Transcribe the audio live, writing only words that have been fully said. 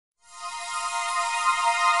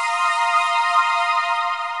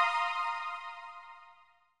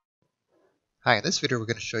Hi, in this video we're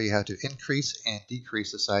going to show you how to increase and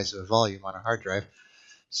decrease the size of a volume on a hard drive.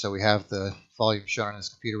 So we have the volume shown on this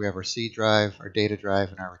computer. We have our C drive, our data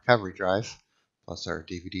drive, and our recovery drive, plus our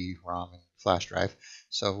DVD, ROM, and flash drive.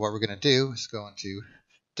 So what we're going to do is go into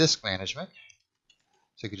disk management.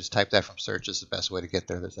 So you can just type that from search is the best way to get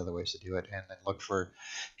there. There's other ways to do it. And then look for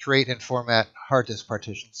create and format hard disk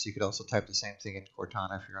partitions. You could also type the same thing in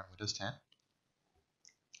Cortana if you're on Windows 10.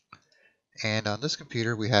 And on this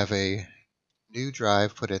computer we have a new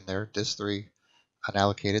drive put in there, disk 3,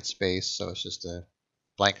 unallocated space, so it's just a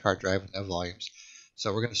blank hard drive with no volumes.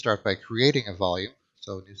 So we're going to start by creating a volume,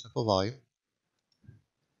 so new simple volume,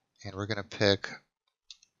 and we're going to pick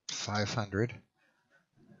 500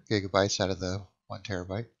 gigabytes out of the 1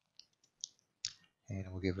 terabyte, and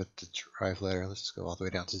we'll give it the drive letter. Let's just go all the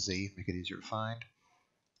way down to Z, make it easier to find,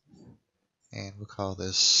 and we'll call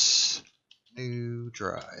this new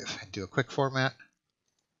drive and do a quick format.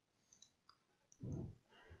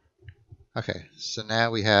 Okay, so now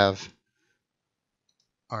we have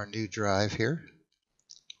our new drive here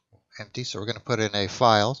empty, so we're going to put in a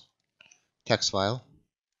file, text file,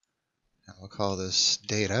 and we'll call this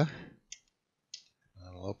data.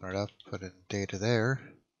 And we'll open it up, put in data there,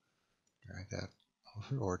 drag that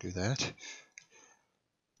over, or do that.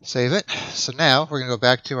 Save it. So now we're going to go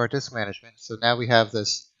back to our disk management. So now we have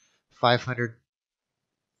this 500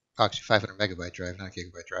 megabyte drive, not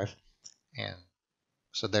gigabyte drive. And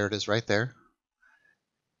so there it is right there.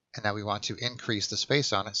 And now we want to increase the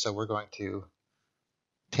space on it. So we're going to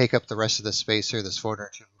take up the rest of the space here, this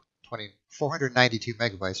 492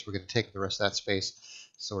 megabytes. We're going to take up the rest of that space.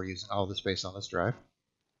 So we're using all the space on this drive.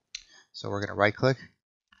 So we're going to right click,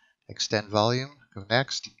 extend volume, go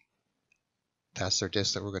next. That's our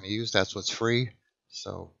disk that we're going to use. That's what's free.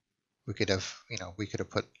 So we could have,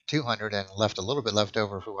 put 200 and left a little bit left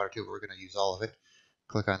over if we wanted to, but we're going to use all of it.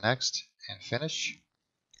 Click on next and finish.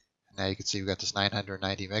 And now you can see we've got this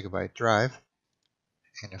 990 megabyte drive.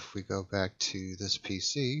 And if we go back to this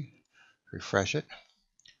PC, refresh it.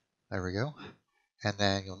 There we go. And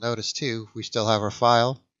then you'll notice too, we still have our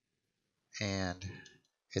file and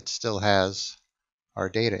it still has our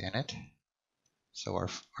data in it. So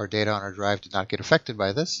our data on our drive did not get affected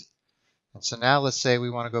by this. And so now let's say we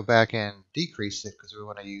want to go back and decrease it because we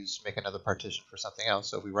want to make another partition for something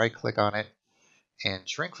else. So if we right click on it and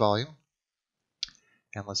shrink volume,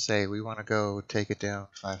 and let's say we want to go take it down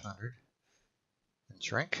 500 and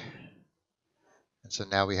shrink. And so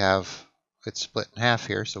now we have it split in half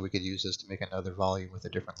here, so we could use this to make another volume with a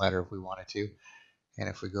different letter if we wanted to. And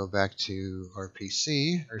if we go back to our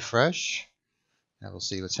PC, refresh, now we'll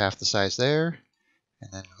see it's half the size there.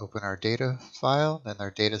 And then open our data file, then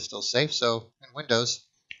our data is still safe. So in Windows,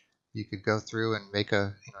 you could go through and make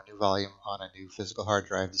a new volume on a new physical hard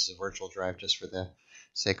drive. This is a virtual drive just for the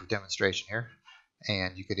sake of demonstration here.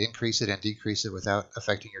 And you could increase it and decrease it without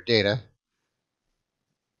affecting your data.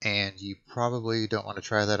 And you probably don't want to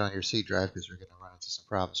try that on your C drive because you're going to run into some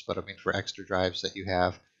problems. But I mean, for extra drives that you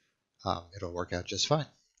have, it'll work out just fine.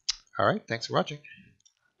 All right, thanks for watching.